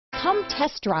Come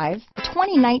test drive the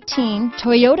 2019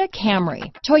 Toyota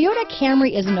Camry. Toyota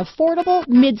Camry is an affordable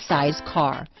mid-size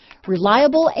car.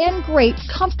 Reliable and great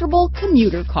comfortable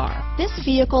commuter car. This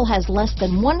vehicle has less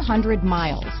than 100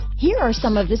 miles. Here are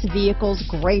some of this vehicle's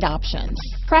great options.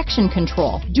 Traction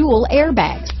control, dual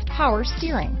airbags, power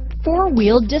steering,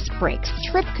 four-wheel disc brakes,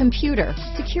 trip computer,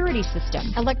 security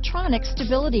system, electronic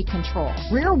stability control,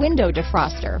 rear window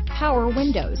defroster, power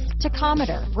windows,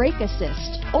 tachometer, brake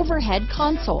assist, overhead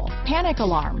console, panic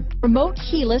alarm, remote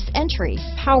keyless entry,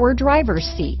 power driver's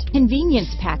seat,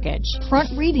 convenience package, front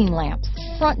reading lamps,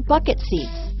 front bucket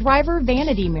seats, driver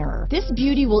vanity mirror. This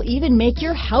beauty will even make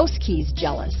your house keys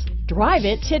jealous. Drive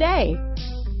it today.